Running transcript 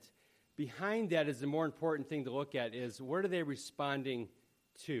behind that is the more important thing to look at is what are they responding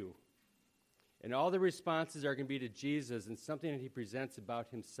to? And all the responses are going to be to Jesus and something that he presents about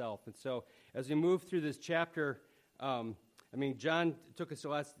himself. And so as we move through this chapter, John took us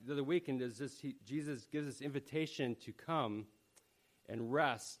the other week, and Jesus gives us invitation to come and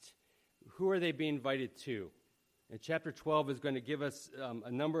rest. Who are they being invited to? And chapter 12 is going to give us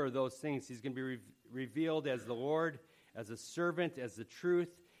a number of those things. He's going to be revealed as the Lord, as a servant, as the truth,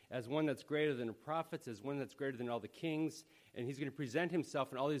 as one that's greater than the prophets, as one that's greater than all the kings. And he's going to present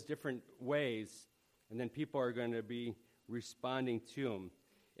himself in all these different ways, and then people are going to be responding to him.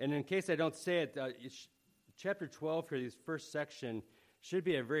 And in case I don't say it, chapter 12 here, this first section, should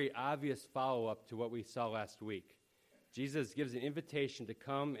be a very obvious follow-up to what we saw last week. Jesus gives an invitation to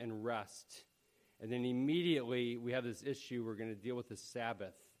come and rest. And then immediately we have this issue, we're going to deal with the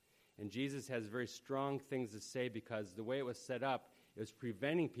Sabbath. And Jesus has very strong things to say because the way it was set up, it was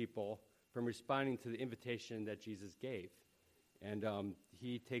preventing people from responding to the invitation that Jesus gave. And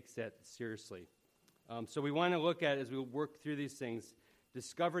he takes that seriously. So we want to look at, as we work through these things,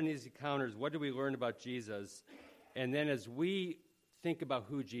 discovering these encounters, what do we learn about Jesus? And then as we think about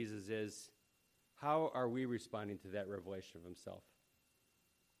who Jesus is, how are we responding to that revelation of himself?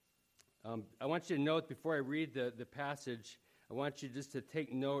 I want you to note, before I read the passage, I want you just to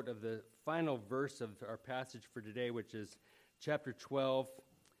take note of the final verse of our passage for today, which is chapter 12,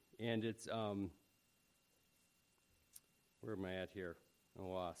 and it's, where am I at here? I'm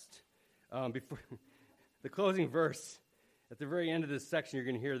lost. Before the closing verse, at the very end of this section, you're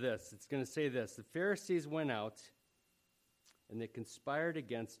going to hear this. It's going to say this: the Pharisees went out, and they conspired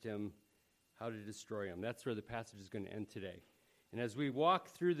against him how to destroy him. That's where the passage is going to end today. And as we walk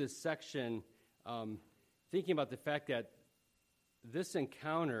through this section, thinking about the fact that this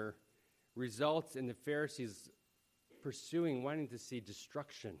encounter results in the Pharisees wanting to see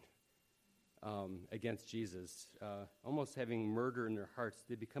destruction against Jesus, almost having murder in their hearts.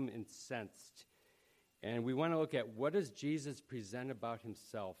 They become incensed. And we want to look at what does Jesus present about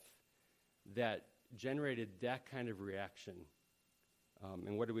himself that generated that kind of reaction.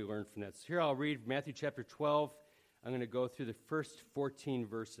 And what do we learn from that? So here I'll read Matthew chapter 12. I'm going to go through the first 14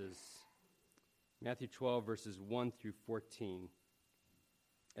 verses. Matthew 12, verses 1 through 14.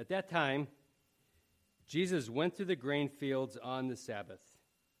 At that time, Jesus went through the grain fields on the Sabbath,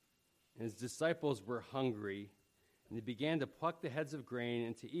 and his disciples were hungry, and they began to pluck the heads of grain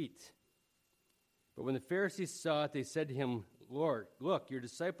and to eat. But when the Pharisees saw it, they said to him, "Lord, look, your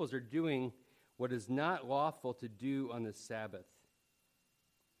disciples are doing what is not lawful to do on the Sabbath."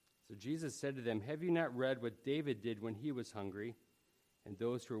 So Jesus said to them, "Have you not read what David did when he was hungry, and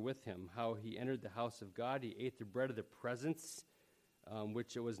those who were with him, how he entered the house of God, he ate the bread of the presence,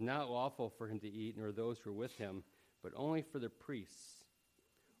 which it was not lawful for him to eat, nor those who were with him, but only for the priests?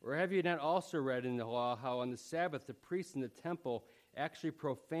 Or have you not also read in the law how on the Sabbath the priests in the temple actually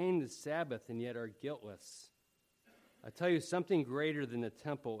profane the Sabbath and yet are guiltless? I tell you, something greater than the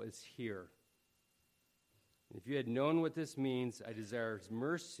temple is here. If you had known what this means, I desire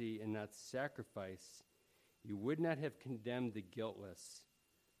mercy and not sacrifice, you would not have condemned the guiltless,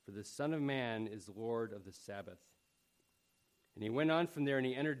 for the Son of Man is Lord of the Sabbath." And he went on from there, and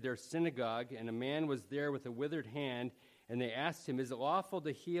he entered their synagogue, and a man was there with a withered hand, and they asked him, "Is it lawful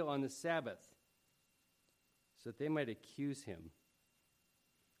to heal on the Sabbath?" So that they might accuse him.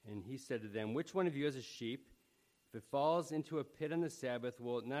 And he said to them, "Which one of you has a sheep? If it falls into a pit on the Sabbath,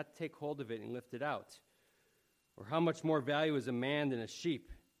 will it not take hold of it and lift it out? Or how much more value is a man than a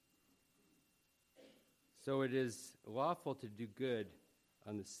sheep? So it is lawful to do good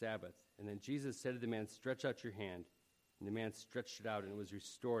on the Sabbath." And then Jesus said to the man, "Stretch out your hand." And the man stretched it out, and it was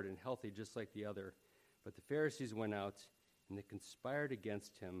restored and healthy just like the other. But the Pharisees went out, and they conspired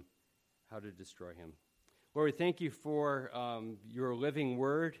against him how to destroy him. Lord, we thank you for your living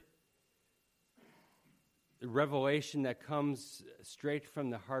word, the revelation that comes straight from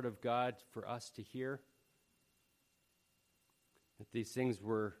the heart of God for us to hear. That these things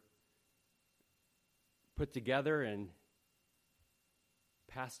were put together and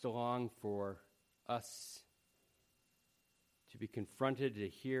passed along for us to be confronted, to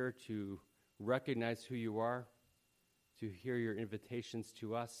hear, to recognize who you are, to hear your invitations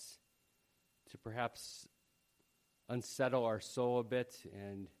to us, to perhaps unsettle our soul a bit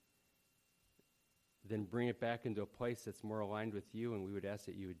and then bring it back into a place that's more aligned with you, and we would ask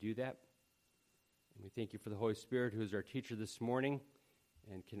that you would do that. And we thank you for the Holy Spirit, who is our teacher this morning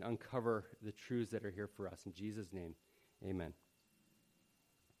and can uncover the truths that are here for us. In Jesus' name, amen.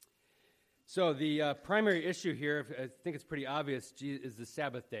 So the primary issue here, I think it's pretty obvious, is the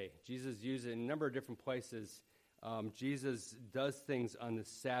Sabbath day. Jesus used it in a number of different places. Jesus does things on the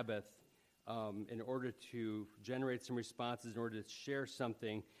Sabbath in order to generate some responses, in order to share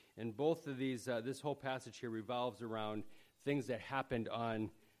something. And both of these, this whole passage here revolves around things that happened on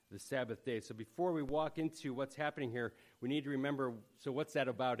the Sabbath day. So before we walk into what's happening here, we need to remember, so what's that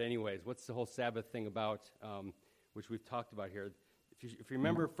about anyways? What's the whole Sabbath thing about, which we've talked about here? If you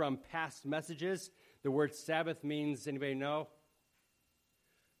remember from past messages, the word Sabbath means, anybody know?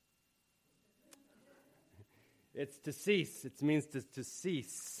 It's to cease. It means to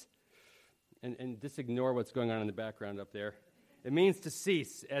cease. And just ignore what's going on in the background up there. It means to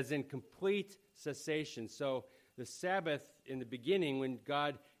cease, as in complete cessation. So the Sabbath, in the beginning, when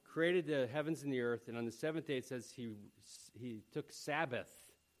God created the heavens and the earth, and on the seventh day it says he took Sabbath.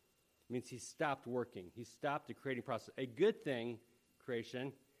 It means he stopped working. He stopped the creating process. A good thing,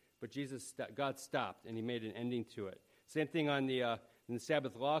 creation, but God stopped, and he made an ending to it. Same thing when the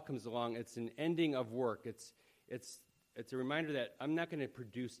Sabbath law comes along. It's an ending of work. It's a reminder that I'm not going to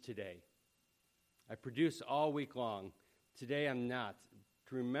produce today. I produce all week long. Today I'm not.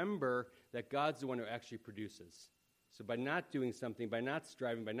 To remember that God's the one who actually produces. So by not doing something, by not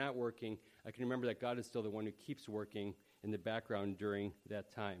striving, by not working, I can remember that God is still the one who keeps working in the background during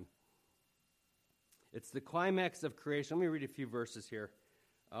that time. It's the climax of creation. Let me read a few verses here.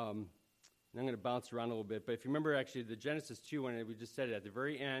 And I'm going to bounce around a little bit. But if you remember, actually, the Genesis 2, when we just said it at the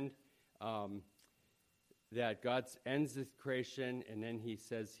very end, that God ends the creation, and then he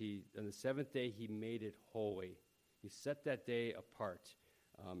says on the seventh day, he made it holy. He set that day apart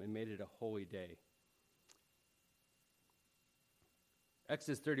and made it a holy day.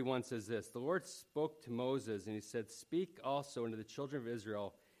 Exodus 31 says this, "The Lord spoke to Moses, and he said, 'Speak also unto the children of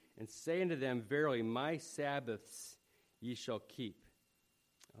Israel, and say unto them, Verily, my Sabbaths ye shall keep.'"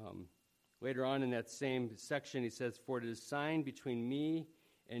 Later on in that same section, he says, "For it is a sign between me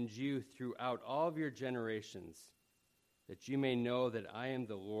and you throughout all of your generations, that you may know that I am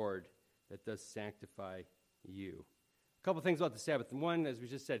the Lord that does sanctify you." A couple things about the Sabbath. One, as we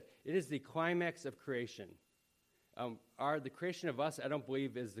just said, it is the climax of creation. The creation of us, I don't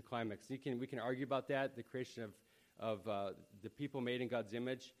believe, is the climax. We can argue about that, the creation of the people made in God's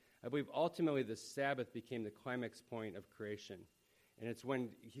image. I believe ultimately the Sabbath became the climax point of creation. And it's when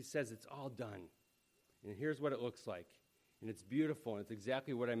he says it's all done. And here's what it looks like. And it's beautiful, and it's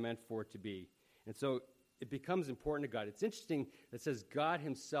exactly what I meant for it to be. And so it becomes important to God. It's interesting that it says God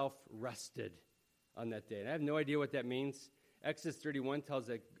himself rested on that day. And I have no idea what that means. Exodus 31 tells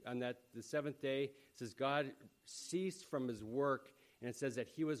that on the seventh day, it says God ceased from his work, and it says that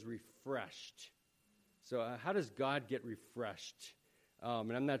he was refreshed. So how does God get refreshed?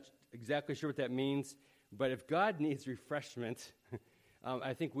 And I'm not exactly sure what that means, but if God needs refreshment,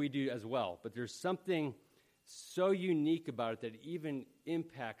 I think we do as well. But there's something so unique about it that it even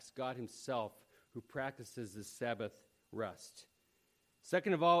impacts God himself, who practices the Sabbath rest.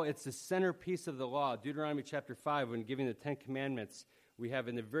 Second of all, it's the centerpiece of the law. Deuteronomy chapter 5, when giving the Ten Commandments, we have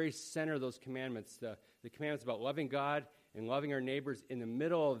in the very center of those commandments, the commandments about loving God and loving our neighbors. In the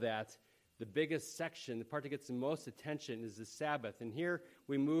middle of that, the biggest section, the part that gets the most attention, is the Sabbath. And here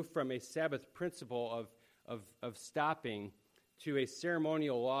we move from a Sabbath principle of stopping to a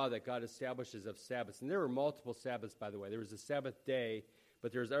ceremonial law that God establishes of Sabbaths. And there were multiple Sabbaths, by the way. There was a Sabbath day,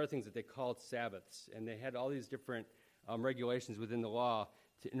 but there was other things that they called Sabbaths. And they had all these different regulations within the law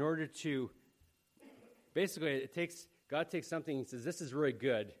in order to, basically, God takes something and says, this is really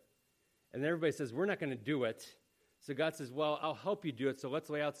good. And then everybody says, we're not going to do it. So God says, well, I'll help you do it, so let's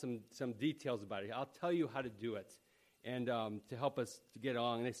lay out some details about it. I'll tell you how to do it, and to help us to get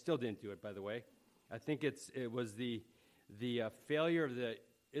along. And they still didn't do it, by the way. I think it was the failure of the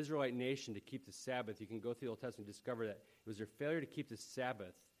Israelite nation to keep the Sabbath. You can go through the Old Testament and discover that it was their failure to keep the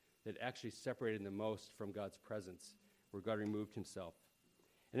Sabbath that actually separated them most from God's presence, where God removed himself.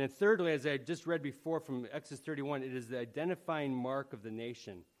 And then thirdly, as I just read before from Exodus 31, it is the identifying mark of the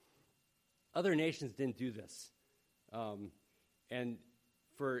nation. Other nations didn't do this. And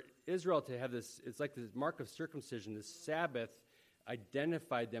for Israel to have this, it's like the mark of circumcision. The Sabbath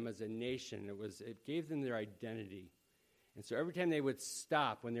identified them as a nation. It gave them their identity. And so every time they would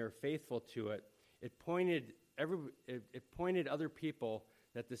stop, when they were faithful to it, it pointed other people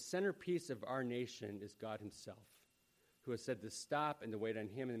that the centerpiece of our nation is God himself, who has said to stop and to wait on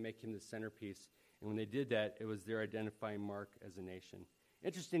him and make him the centerpiece. And when they did that, it was their identifying mark as a nation.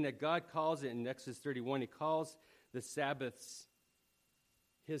 Interesting that God calls it in Exodus 31, he calls the Sabbaths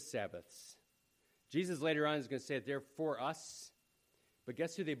his Sabbaths. Jesus later on is going to say that they're for us, but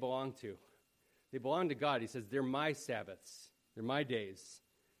guess who they belong to? They belong to God. He says, they're my Sabbaths. They're my days.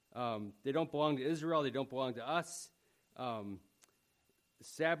 They don't belong to Israel. They don't belong to us. The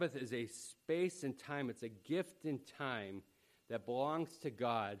Sabbath is a space and time. It's a gift in time that belongs to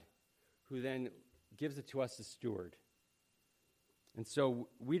God, who then gives it to us as steward. And so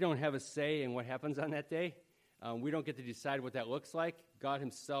we don't have a say in what happens on that day. We don't get to decide what that looks like. God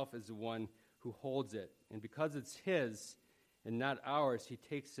himself is the one who holds it. And because it's his and not ours, he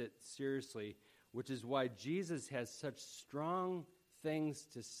takes it seriously, which is why Jesus has such strong things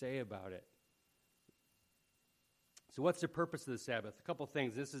to say about it. So what's the purpose of the Sabbath? A couple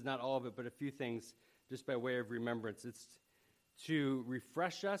things. This is not all of it, but a few things just by way of remembrance. It's to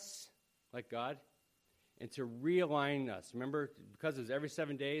refresh us like God and to realign us. Remember, because it's every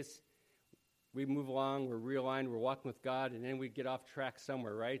 7 days, we move along, we're realigned, we're walking with God, and then we get off track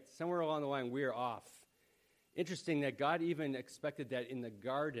somewhere, right? Somewhere along the line, we are off. Interesting that God even expected that in the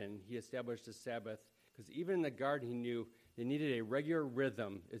garden, he established a Sabbath, because even in the garden, he knew they needed a regular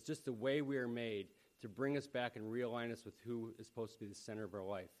rhythm. It's just the way we are made to bring us back and realign us with who is supposed to be the center of our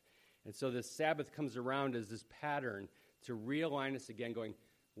life. And so this Sabbath comes around as this pattern to realign us again, going,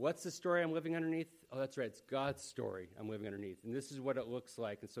 what's the story I'm living underneath? Oh, that's right, it's God's story I'm living underneath. And this is what it looks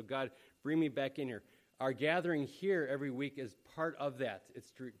like. And so God, bring me back in here. Our gathering here every week is part of that.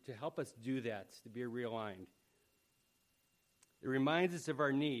 It's to help us do that, to be realigned. It reminds us of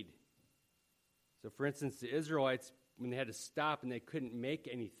our need. So, for instance, the Israelites, when they had to stop and they couldn't make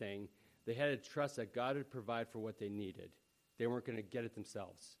anything, they had to trust that God would provide for what they needed. They weren't going to get it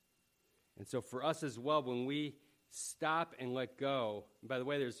themselves. And so for us as well, when we stop and let go, and by the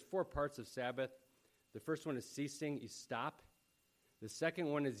way, there's 4 parts of Sabbath. The first one is ceasing. You stop. The second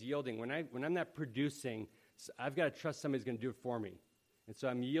one is yielding. When I'm not producing, I've got to trust somebody's going to do it for me. And so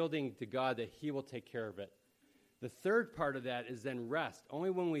I'm yielding to God that he will take care of it. The third part of that is then rest. Only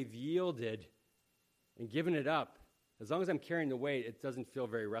when we've yielded and given it up, as long as I'm carrying the weight, it doesn't feel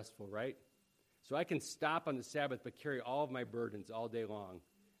very restful, right? So I can stop on the Sabbath but carry all of my burdens all day long.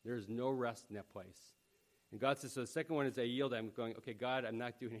 There's no rest in that place. And God says, so the second one is I yield. I'm going, okay, God, I'm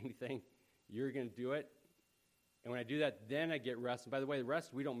not doing anything. You're going to do it. And when I do that, then I get rest. And by the way, the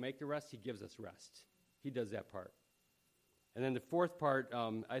rest, we don't make the rest. He gives us rest. He does that part. And then the fourth part,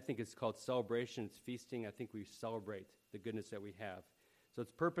 I think it's called celebration. It's feasting. I think we celebrate the goodness that we have. So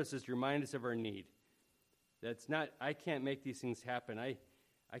its purpose is to remind us of our need. That's not, I can't make these things happen. I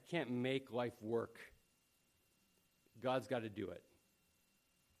can't make life work. God's got to do it.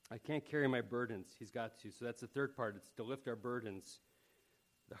 I can't carry my burdens. He's got to. So that's the third part. It's to lift our burdens.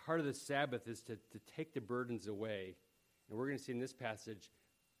 The heart of the Sabbath is to take the burdens away. And we're going to see in this passage,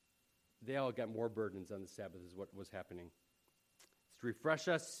 they all got more burdens on the Sabbath is what was happening. It's to refresh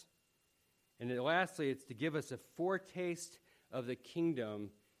us. And then lastly, it's to give us a foretaste of the kingdom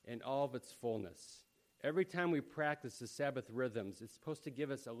and all of its fullness. Every time we practice the Sabbath rhythms, it's supposed to give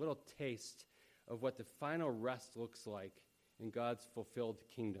us a little taste of what the final rest looks like in God's fulfilled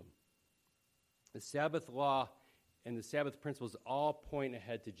kingdom. The Sabbath law and the Sabbath principles all point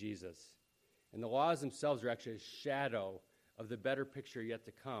ahead to Jesus. And the laws themselves are actually a shadow of the better picture yet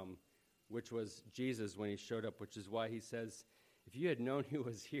to come, which was Jesus when he showed up, which is why he says, if you had known who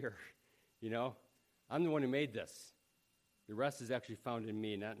was here, I'm the one who made this. The rest is actually found in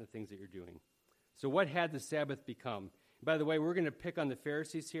me, not in the things that you're doing. So what had the Sabbath become? By the way, we're going to pick on the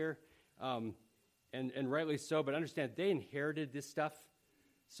Pharisees here, and rightly so, but understand they inherited this stuff.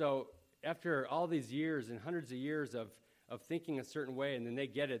 So after all these years and hundreds of years of thinking a certain way, and then they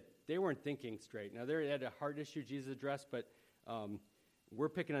get it, they weren't thinking straight. Now, they had a heart issue Jesus addressed, but we're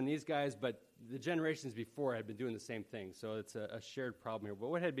picking on these guys, but the generations before had been doing the same thing, so it's a shared problem here. But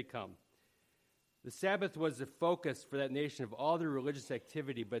what had it become? The Sabbath was the focus for that nation of all their religious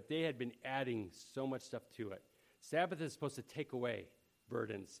activity, but they had been adding so much stuff to it. Sabbath is supposed to take away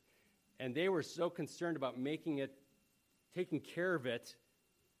burdens, and they were so concerned about making it, taking care of it.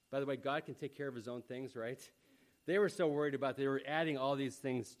 By the way, God can take care of his own things, right? They were so worried about it, they were adding all these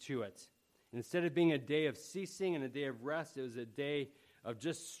things to it. And instead of being a day of ceasing and a day of rest, it was a day of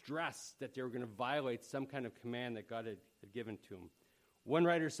just stress that they were going to violate some kind of command that God had given to them. One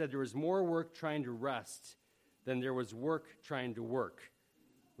writer said there was more work trying to rest than there was work trying to work,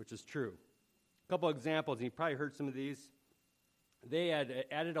 which is true. A couple examples, and you probably heard some of these. They had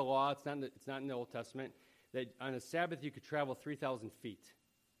added a law, it's not in the Old Testament, that on a Sabbath you could travel 3,000 feet.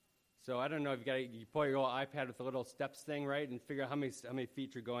 So I don't know if you pull your little iPad with a little steps thing, right, and figure out how many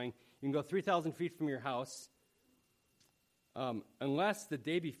feet you're going. You can go 3,000 feet from your house. Unless the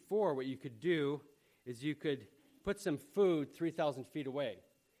day before, what you could do is you could put some food 3,000 feet away.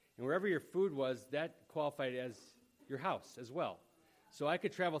 And wherever your food was, that qualified as your house as well. So I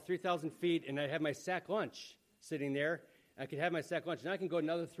could travel 3,000 feet, and I'd have my sack lunch sitting there. I could have my sack lunch, and I can go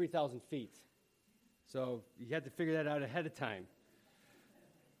another 3,000 feet. So you had to figure that out ahead of time,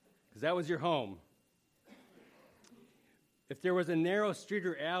 because that was your home. If there was a narrow street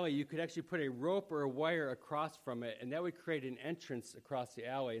or alley, you could actually put a rope or a wire across from it, and that would create an entrance across the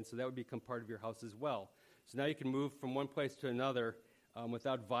alley, and so that would become part of your house as well. So now you can move from one place to another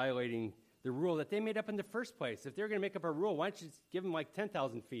without violating the rule that they made up in the first place. If they're going to make up a rule, why don't you just give them like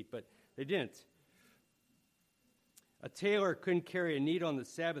 10,000 feet? But they didn't. A tailor couldn't carry a needle on the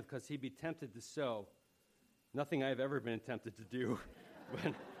Sabbath because he'd be tempted to sew. Nothing I've ever been tempted to do.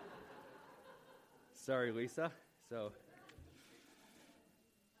 But sorry, Lisa. So,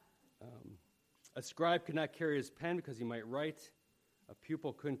 a scribe could not carry his pen because he might write. A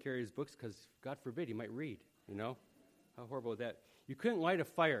pupil couldn't carry his books because, God forbid, he might read. You know? How horrible is that? You couldn't light a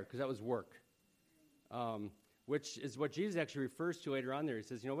fire because that was work, which is what Jesus actually refers to later on there. He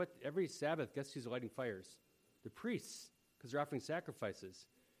says, you know what? Every Sabbath, guess who's lighting fires? The priests, because they're offering sacrifices.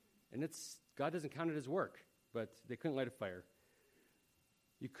 And God doesn't count it as work, but they couldn't light a fire.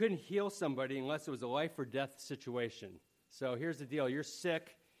 You couldn't heal somebody unless it was a life or death situation. So here's the deal. You're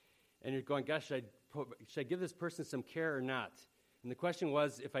sick, and you're going, gosh, should I give this person some care or not? And the question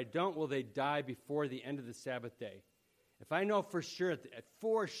was, if I don't, will they die before the end of the Sabbath day? If I know for sure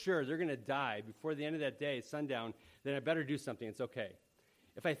they're going to die before the end of that day, sundown, then I better do something. It's okay.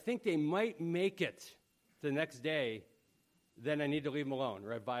 If I think they might make it to the next day, then I need to leave them alone,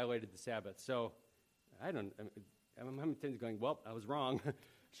 or I violated the Sabbath. So I'm going, well, I was wrong.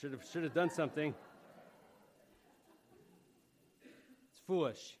 should have done something. It's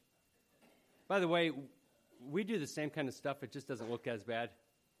foolish. By the way, we do the same kind of stuff. It just doesn't look as bad.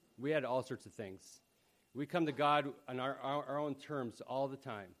 We had all sorts of things. We come to God on our own terms all the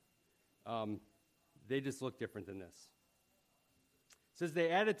time. They just look different than this. It says they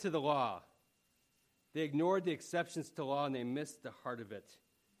added to the law. They ignored the exceptions to law, and they missed the heart of it.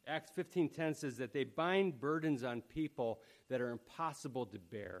 Acts 15:10 says that they bind burdens on people that are impossible to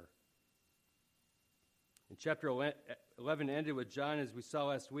bear. And chapter 11 ended with John, as we saw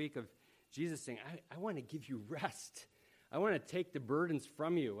last week, of Jesus saying, I want to give you rest. I want to take the burdens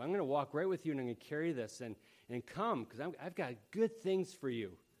from you. I'm going to walk right with you, and I'm going to carry this and come, because I've got good things for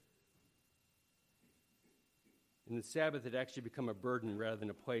you. And the Sabbath had actually become a burden rather than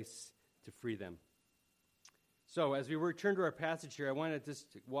a place to free them. So as we return to our passage here, I want to just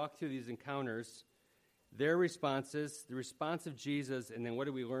walk through these encounters, their responses, the response of Jesus, and then what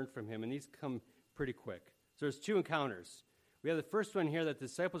do we learn from him? And these come pretty quick. So there's two encounters. We have the first one here that the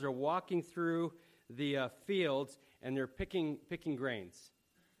disciples are walking through the fields, and they're picking grains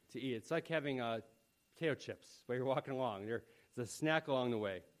to eat. It's like having potato chips while you're walking along. It's a snack along the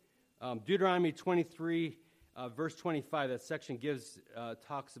way. Deuteronomy 23, verse 25, that section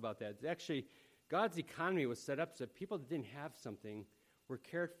talks about that. Actually, God's economy was set up so that people that didn't have something were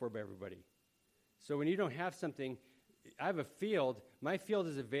cared for by everybody. So when you don't have something, I have a field. My field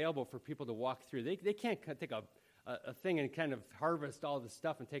is available for people to walk through. They can't take a thing and kind of harvest all the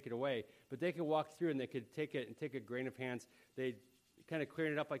stuff and take it away, but they could walk through and they could take it and take a grain of hands. They kind of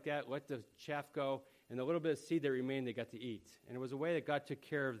cleared it up like that, let the chaff go, and the little bit of seed that remained they got to eat. And it was a way that God took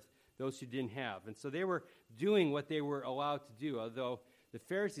care of those who didn't have. And so they were doing what they were allowed to do, although the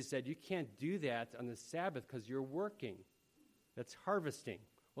Pharisees said, you can't do that on the Sabbath because you're working. That's harvesting.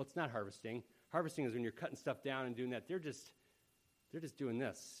 Well, it's not harvesting. Harvesting is when you're cutting stuff down and doing that. They're just doing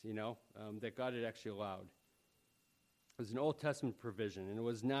this, that God had actually allowed. It was an Old Testament provision, and it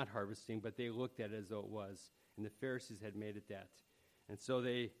was not harvesting, but they looked at it as though it was, and the Pharisees had made it that. And so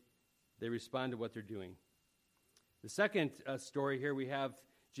they respond to what they're doing. The second story here, we have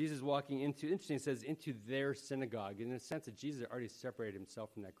Jesus walking into their synagogue, in the sense that Jesus had already separated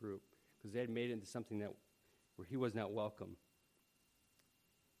himself from that group, because they had made it into something where he was not welcome.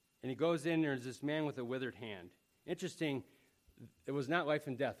 And he goes in, there's this man with a withered hand. Interesting, it was not life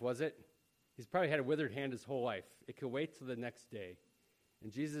and death, was it? He's probably had a withered hand his whole life. It could wait till the next day.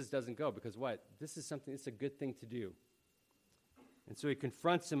 And Jesus doesn't go because what? It's a good thing to do. And so he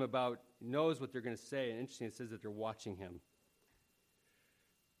confronts him knows what they're going to say. And interesting, it says that they're watching him.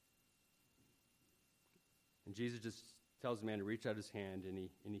 And Jesus just tells the man to reach out his hand, and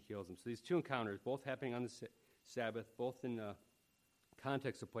he heals him. So these two encounters, both happening on the Sabbath, both in the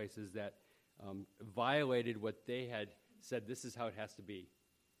context of places that violated what they had said, this is how it has to be.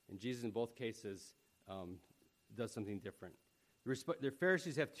 And Jesus, in both cases, does something different. The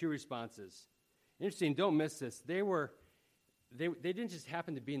Pharisees have two responses. Interesting, don't miss this. They didn't just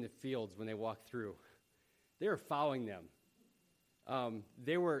happen to be in the fields when they walked through. They were following them.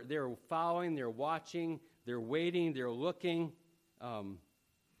 They were following, they're watching, they're waiting, they're looking.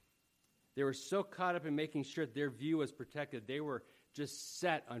 They were so caught up in making sure their view was protected. They were just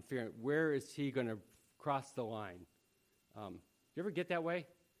set on figuring, where is he going to cross the line? You ever get that way?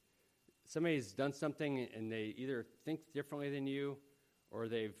 somebody's done something and they either think differently than you, or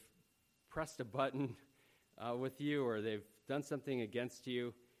they've pressed a button with you, or they've done something against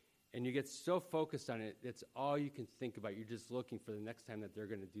you, and you get so focused on it, it's all you can think about. You're just looking for the next time that they're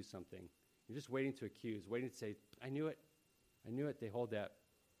going to do something. You're just waiting to accuse, waiting to say, I knew it. I knew it. They hold that.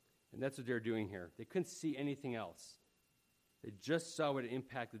 And that's what they're doing here. They couldn't see anything else. They just saw what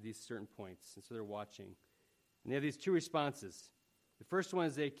impacted these certain points, and so they're watching. And they have these two responses. The first one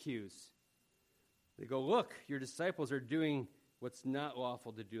is they accuse. They go, look, your disciples are doing what's not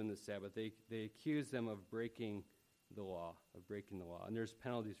lawful to do in the Sabbath. They accuse them of breaking the law, and there's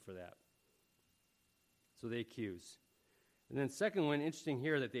penalties for that. So they accuse. And then second one, interesting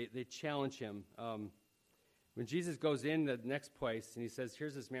here that they challenge him. When Jesus goes in the next place and he says,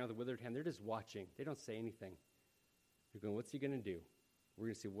 here's this man with a withered hand, they're just watching. They don't say anything. They're going, what's he going to do? We're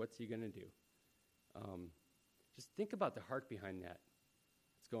going to see, what's he going to do? Just think about the heart behind that.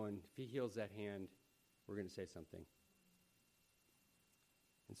 It's going, if he heals that hand, we're going to say something.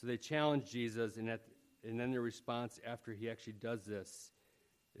 And so they challenge Jesus, and then their response after he actually does this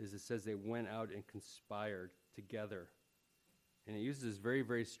is it says they went out and conspired together. And it uses this very,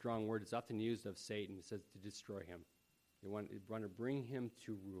 very strong word. It's often used of Satan. It says to destroy him. They want to bring him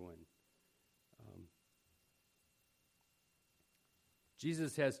to ruin.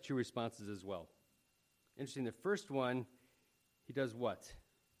 Jesus has two responses as well. Interesting, the first one, he does what?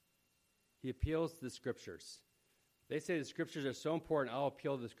 He appeals to the Scriptures. They say the Scriptures are so important, I'll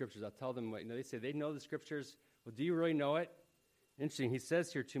appeal to the Scriptures. I'll tell them what, they say they know the Scriptures. Well, do you really know it? Interesting, he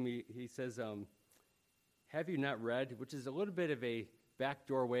says here to me, he says, have you not read? Which is a little bit of a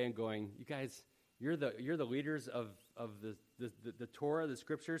backdoor way in going, you guys, you're the leaders of the Torah, the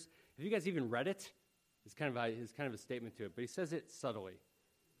Scriptures. Have you guys even read it? It's kind of a statement to it, but he says it subtly.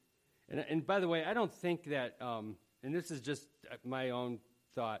 And by the way, I don't think that, and this is just my own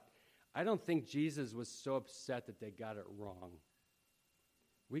thought, I don't think Jesus was so upset that they got it wrong.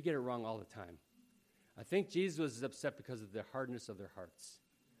 We get it wrong all the time. I think Jesus was upset because of the hardness of their hearts.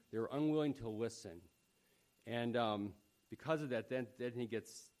 They were unwilling to listen. And because of that, then he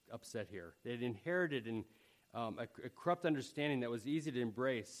gets upset here. They had inherited a corrupt understanding that was easy to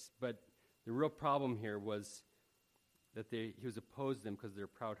embrace, but the real problem here was that he was opposed to them because of their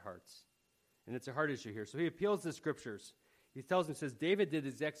proud hearts. And it's a hard issue here. So he appeals to the Scriptures. He tells them, says, David did the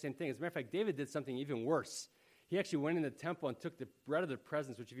exact same thing. As a matter of fact, David did something even worse. He actually went in the temple and took the bread of the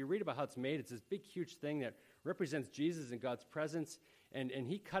presence, which if you read about how it's made, it's this big, huge thing that represents Jesus and God's presence. And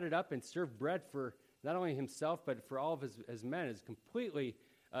he cut it up and served bread for not only himself, but for all of his men. It's completely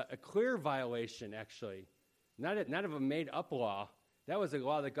a clear violation, actually. Not of a made-up law. That was a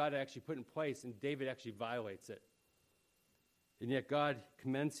law that God actually put in place, and David actually violates it. And yet God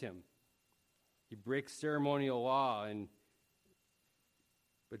commends him. He breaks ceremonial law,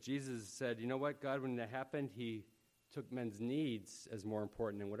 but Jesus said, you know what, God, when that happened, he took men's needs as more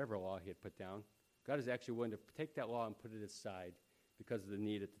important than whatever law he had put down. God is actually willing to take that law and put it aside because of the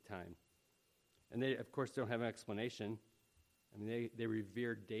need at the time. And they, of course, don't have an explanation. I mean, they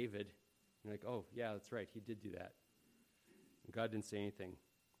revered David. And they're like, oh, yeah, that's right, he did do that. And God didn't say anything.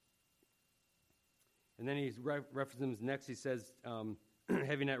 And then he references next, he says,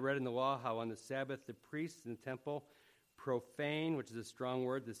 have you not read in the law how on the Sabbath the priests in the temple profane, which is a strong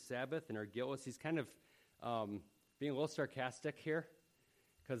word, the Sabbath, and are guiltless? He's kind of being a little sarcastic here,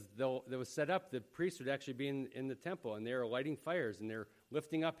 because they was set up, the priests would actually be in the temple, and they were lighting fires, and they're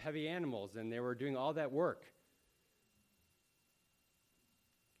lifting up heavy animals, and they were doing all that work.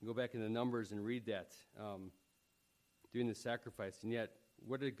 You go back in the Numbers and read that, doing the sacrifice, and yet,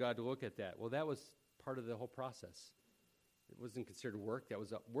 what did God look at that? Well, that was part of the whole process. It wasn't considered work, that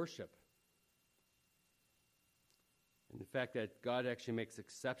was worship. And the fact that God actually makes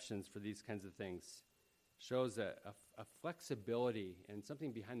exceptions for these kinds of things shows a flexibility and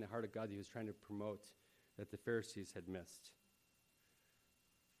something behind the heart of God that he was trying to promote that the Pharisees had missed.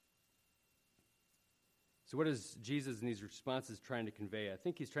 So what is Jesus in these responses trying to convey? I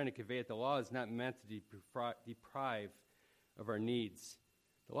think he's trying to convey that the law is not meant to deprive of our needs.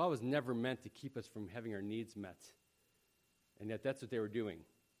 The law was never meant to keep us from having our needs met. And yet that's what they were doing.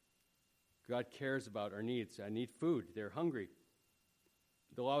 God cares about our needs. I need food. They're hungry.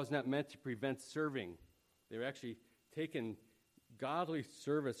 The law was not meant to prevent serving. They were actually taking godly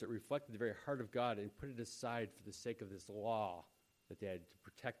service that reflected the very heart of God and put it aside for the sake of this law that they had to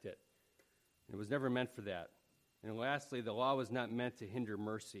protect it. And it was never meant for that. And lastly, the law was not meant to hinder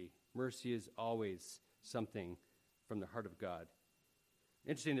mercy. Mercy is always something from the heart of God.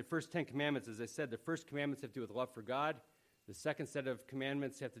 Interesting, the first 10 commandments, as I said, the first commandments have to do with love for God. The second set of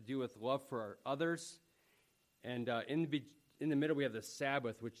commandments have to do with love for our others. And in the middle we have the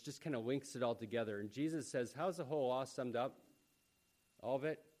Sabbath, which just kind of links it all together. And Jesus says, how's the whole law summed up? All of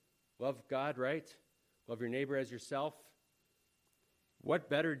it? Love God, right? Love your neighbor as yourself. What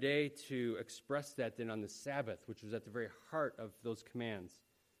better day to express that than on the Sabbath, which was at the very heart of those commands?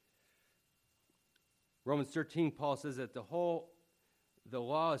 Romans 13, Paul says that the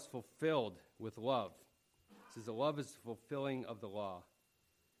law is fulfilled with love. It says the love is the fulfilling of the law.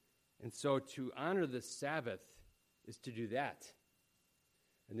 And so to honor the Sabbath is to do that.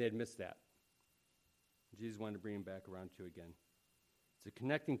 And they had missed that. Jesus wanted to bring them back around to again. It's a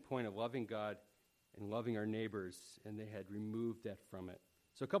connecting point of loving God and loving our neighbors, and they had removed that from it.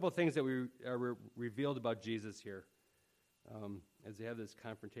 So a couple of things that are revealed about Jesus here as they have this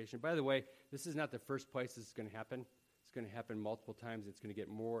confrontation. By the way, this is not the first place this is going to happen. It's going to happen multiple times. It's going to get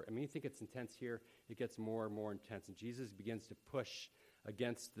more. I mean, you think it's intense here. It gets more and more intense. And Jesus begins to push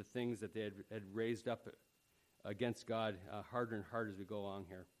against the things that they had raised up against God harder and harder as we go along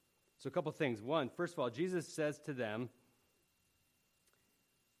here. So a couple of things. One, first of all, Jesus says to them,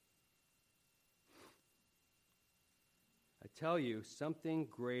 I tell you, something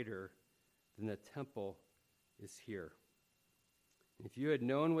greater than the temple is here. And if you had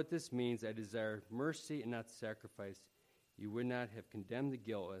known what this means, I desire mercy and not sacrifice, you would not have condemned the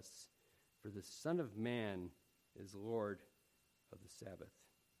guiltless, for the Son of Man is Lord of the Sabbath.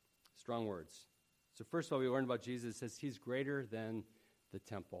 Strong words. So first of all, we learned about Jesus. It says he's greater than the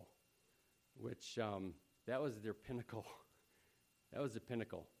temple, which that was their pinnacle. That was the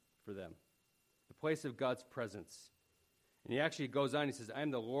pinnacle for them, the place of God's presence. And he actually goes on, he says, I am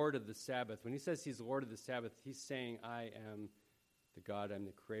the Lord of the Sabbath. When he says he's Lord of the Sabbath, he's saying, I am the God, I'm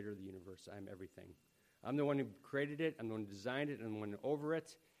the creator of the universe, I'm everything. I'm the one who created it, I'm the one who designed it, I'm the one over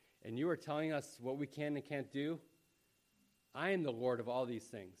it, and you are telling us what we can and can't do? I am the Lord of all these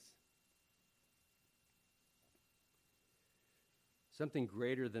things. Something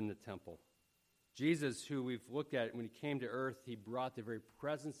greater than the temple. Jesus, who we've looked at, when he came to earth, he brought the very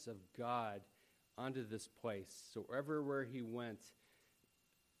presence of God onto this place. So everywhere he went,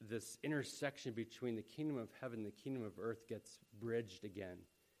 this intersection between the kingdom of heaven and the kingdom of earth gets bridged again.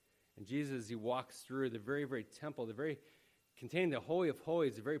 And Jesus, he walks through the very, very temple, containing the Holy of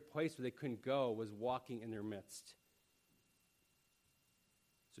Holies, the very place where they couldn't go, was walking in their midst.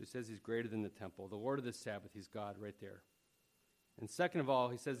 So he says he's greater than the temple. The Lord of the Sabbath, he's God right there. And second of all,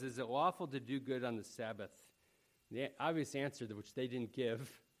 he says, is it lawful to do good on the Sabbath? And the obvious answer, which they didn't give,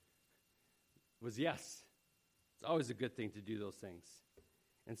 was yes. It's always a good thing to do those things.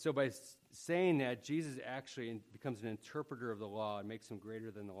 And so by saying that, Jesus actually becomes an interpreter of the law and makes him greater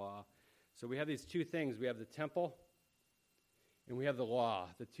than the law. So we have these two things. We have the temple and we have the law,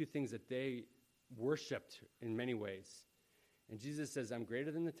 the two things that they worshipped in many ways. And Jesus says, I'm greater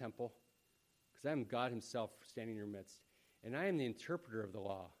than the temple because I'm God himself standing in your midst. And I am the interpreter of the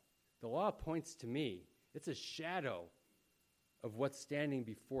law. The law points to me. It's a shadow of what's standing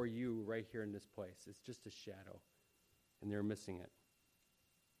before you right here in this place. It's just a shadow. And they're missing it.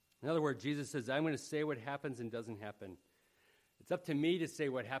 In other words, Jesus says, I'm going to say what happens and doesn't happen. It's up to me to say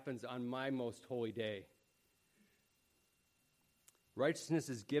what happens on my most holy day. Righteousness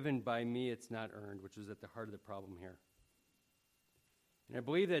is given by me, it's not earned, which was at the heart of the problem here. And I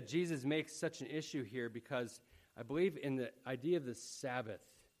believe that Jesus makes such an issue here because I believe in the idea of the Sabbath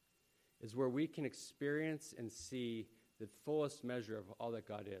is where we can experience and see the fullest measure of all that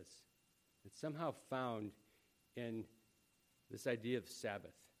God is. It's somehow found in this idea of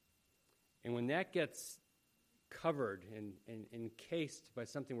Sabbath. And when that gets covered and encased by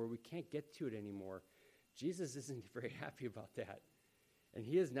something where we can't get to it anymore, Jesus isn't very happy about that. And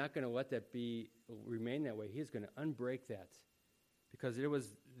he is not going to let that remain that way. He is going to unbreak that because it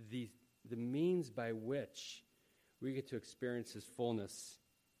was the means by which we get to experience his fullness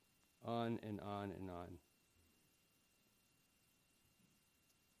on and on and on.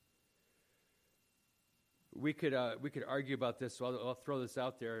 We could argue about this, so I'll throw this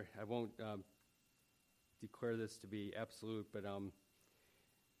out there. I won't declare this to be absolute, but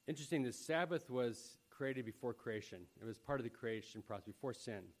interesting, the Sabbath was created before creation. It was part of the creation process, before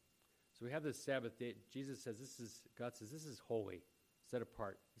sin. So we have this Sabbath day. Jesus says, God says, this is holy, set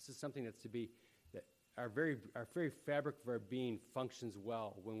apart. This is something that's to be, that our very fabric of our being functions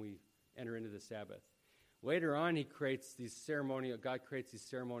well when we enter into the Sabbath. Later on, God creates these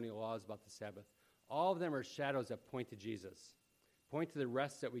ceremonial laws about the Sabbath. All of them are shadows that point to Jesus, point to the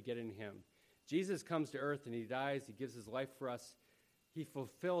rest that we get in him. Jesus comes to earth and he dies. He gives his life for us. He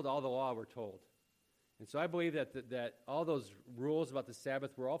fulfilled all the law, we're told. And so I believe that all those rules about the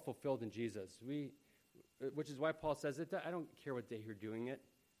Sabbath were all fulfilled in Jesus. Which is why Paul says, I don't care what day you're doing it.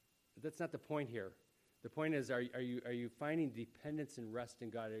 That's not the point here. The point is, are you finding dependence and rest in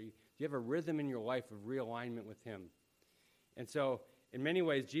God? Do you have a rhythm in your life of realignment with Him? And so, in many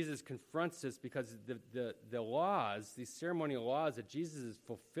ways, Jesus confronts this because the laws, these ceremonial laws that Jesus is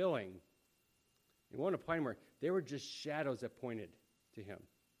fulfilling, it won't apply anymore. They were just shadows that pointed to Him,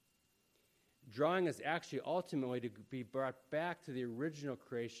 drawing us actually ultimately to be brought back to the original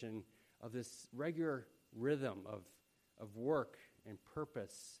creation of this regular rhythm of work and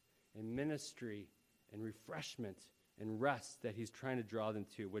purpose and ministry and refreshment and rest that He's trying to draw them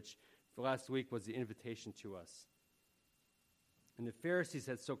to, which for last week was the invitation to us. And the Pharisees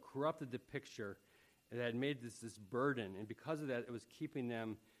had so corrupted the picture, it had made this burden, and because of that, it was keeping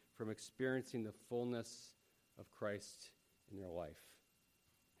them from experiencing the fullness of Christ in their life.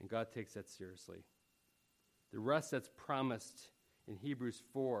 And God takes that seriously. The rest that's promised in Hebrews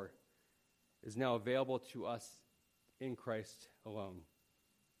 4 is now available to us in Christ alone.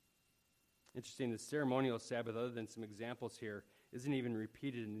 Interesting, the ceremonial Sabbath, other than some examples here, isn't even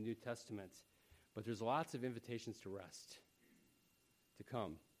repeated in the New Testament. But there's lots of invitations to rest, to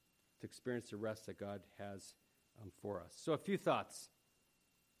come, to experience the rest that God has for us. So a few thoughts.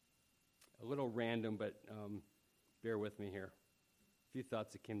 A little random, but bear with me here. A few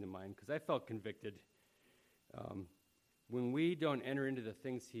thoughts that came to mind, because I felt convicted. When we don't enter into the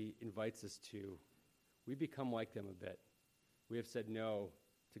things He invites us to, we become like them a bit. We have said no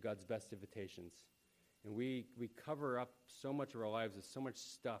to God's best invitations. And we cover up so much of our lives with so much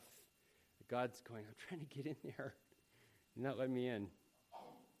stuff that God's going, I'm trying to get in there. You're not letting me in.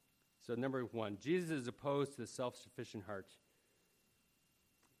 So number one, Jesus is opposed to the self-sufficient heart.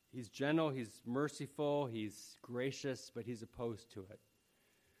 He's gentle, He's merciful, He's gracious, but He's opposed to it.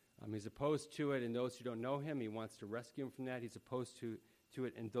 He's opposed to it in those who don't know Him. He wants to rescue them from that. He's opposed to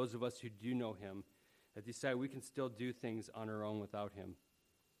it in those of us who do know Him, that decide we can still do things on our own without Him.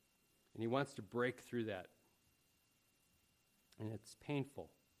 And He wants to break through that. And it's painful,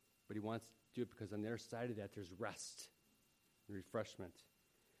 but He wants to do it because on the other side of that, there's rest and refreshment.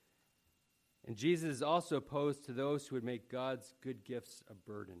 And Jesus is also opposed to those who would make God's good gifts a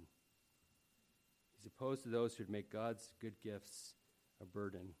burden. He's opposed to those who would make God's good gifts a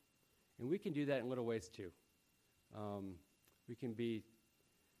burden. And we can do that in little ways too. We can be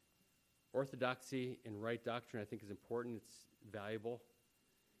orthodoxy and right doctrine, I think, is important. It's valuable.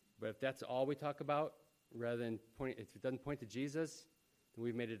 But if that's all we talk about, rather than if it doesn't point to Jesus, then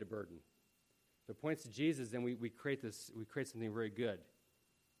we've made it a burden. If it points to Jesus, then we create something very good.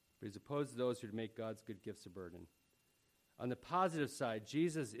 But He's opposed to those who would make God's good gifts a burden. On the positive side,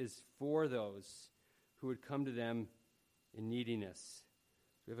 Jesus is for those who would come to them in neediness.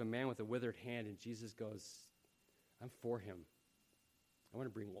 We have a man with a withered hand, and Jesus goes, I'm for him. I want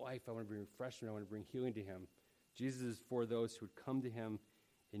to bring life. I want to bring refreshment. I want to bring healing to him. Jesus is for those who would come to Him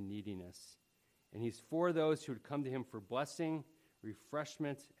in neediness. And He's for those who would come to Him for blessing,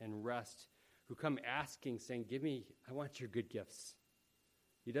 refreshment, and rest, who come asking, saying, I want your good gifts.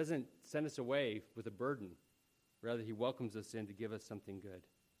 He doesn't send us away with a burden. Rather, He welcomes us in to give us something good.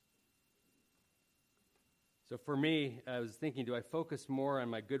 So for me, I was thinking, do I focus more on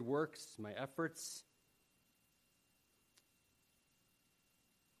my good works, my efforts?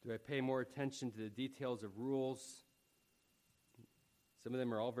 Do I pay more attention to the details of rules? Some of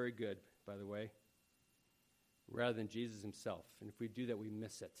them are all very good, by the way, rather than Jesus Himself. And if we do that, we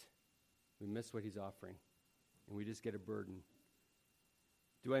miss it. We miss what He's offering, and we just get a burden.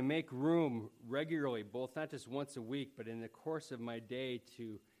 Do I make room regularly, both not just once a week, but in the course of my day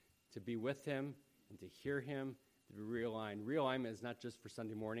to be with Him and to hear Him, to be realigned? Realignment is not just for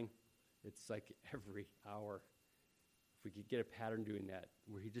Sunday morning. It's like every hour. If we could get a pattern doing that,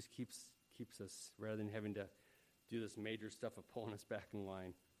 where He just keeps us, rather than having to do this major stuff of pulling us back in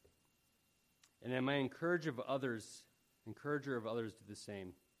line. And am I encourager of others do the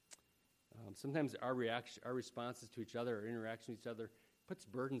same? Sometimes our responses to each other, our interaction with each other, puts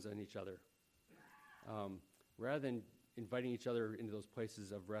burdens on each other, rather than inviting each other into those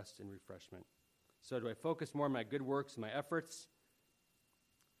places of rest and refreshment. So do I focus more on my good works and my efforts?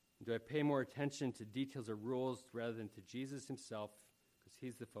 Do I pay more attention to details or rules rather than to Jesus Himself, because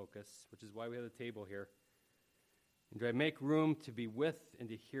He's the focus, which is why we have the table here? And do I make room to be with and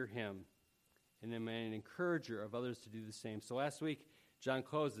to hear Him? And am I an encourager of others to do the same? So last week, John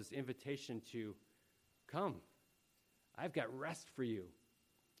closed this invitation to come. I've got rest for you.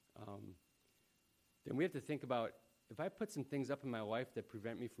 Then we have to think about, if I put some things up in my life that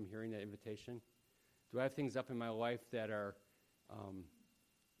prevent me from hearing that invitation, do I have things up in my life that are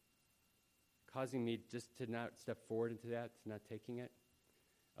causing me just to not step forward into that, to not taking it?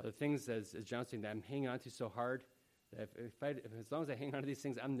 Are there things, as John's saying, that I'm hanging on to so hard that if as long as I hang on to these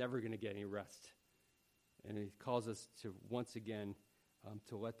things, I'm never going to get any rest. And he calls us to, once again,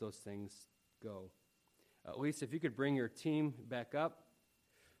 to let those things go. Lisa, if you could bring your team back up.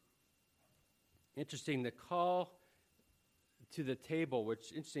 Interesting, the call to the table,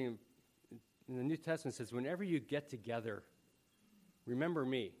 which, interesting, in the New Testament says, whenever you get together, remember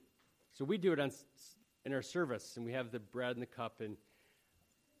me. So we do it in our service, and we have the bread and the cup. And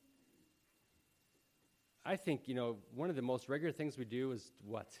I think, one of the most regular things we do is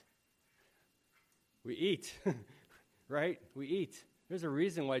what? We eat, right? We eat. There's a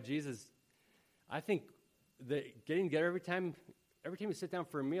reason why Jesus, I think, getting together every time you sit down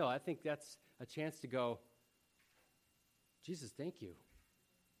for a meal, I think that's a chance to go, Jesus, thank you.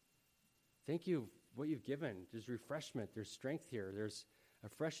 Thank you what you've given. There's refreshment. There's strength here. There's a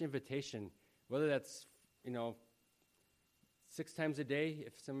fresh invitation, whether that's, 6 times a day,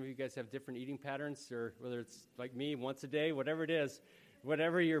 if some of you guys have different eating patterns, or whether it's like me, once a day, whatever it is,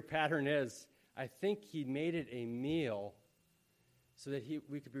 whatever your pattern is, I think he made it a meal so that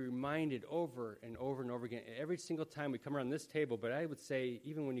we could be reminded over and over and over again. Every single time we come around this table, but I would say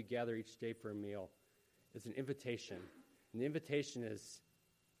even when you gather each day for a meal, it's an invitation. And the invitation is,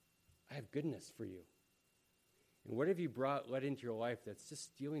 I have goodness for you. And what have you let into your life that's just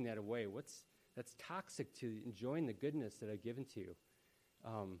stealing that away? That's toxic to enjoying the goodness that I've given to you?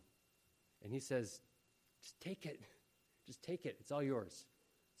 And he says, just take it. Just take it. It's all yours.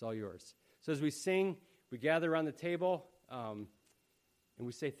 It's all yours. So as we sing, we gather around the table, and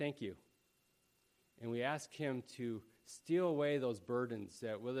we say thank you. And we ask him to steal away those burdens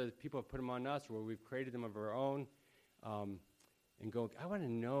that whether people have put them on us or whether we've created them of our own, and go, I want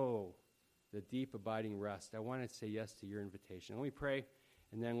to know the deep abiding rest. I want to say yes to your invitation. Let me pray,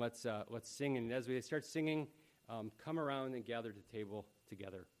 and then let's sing. And as we start singing, come around and gather at the table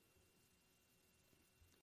together.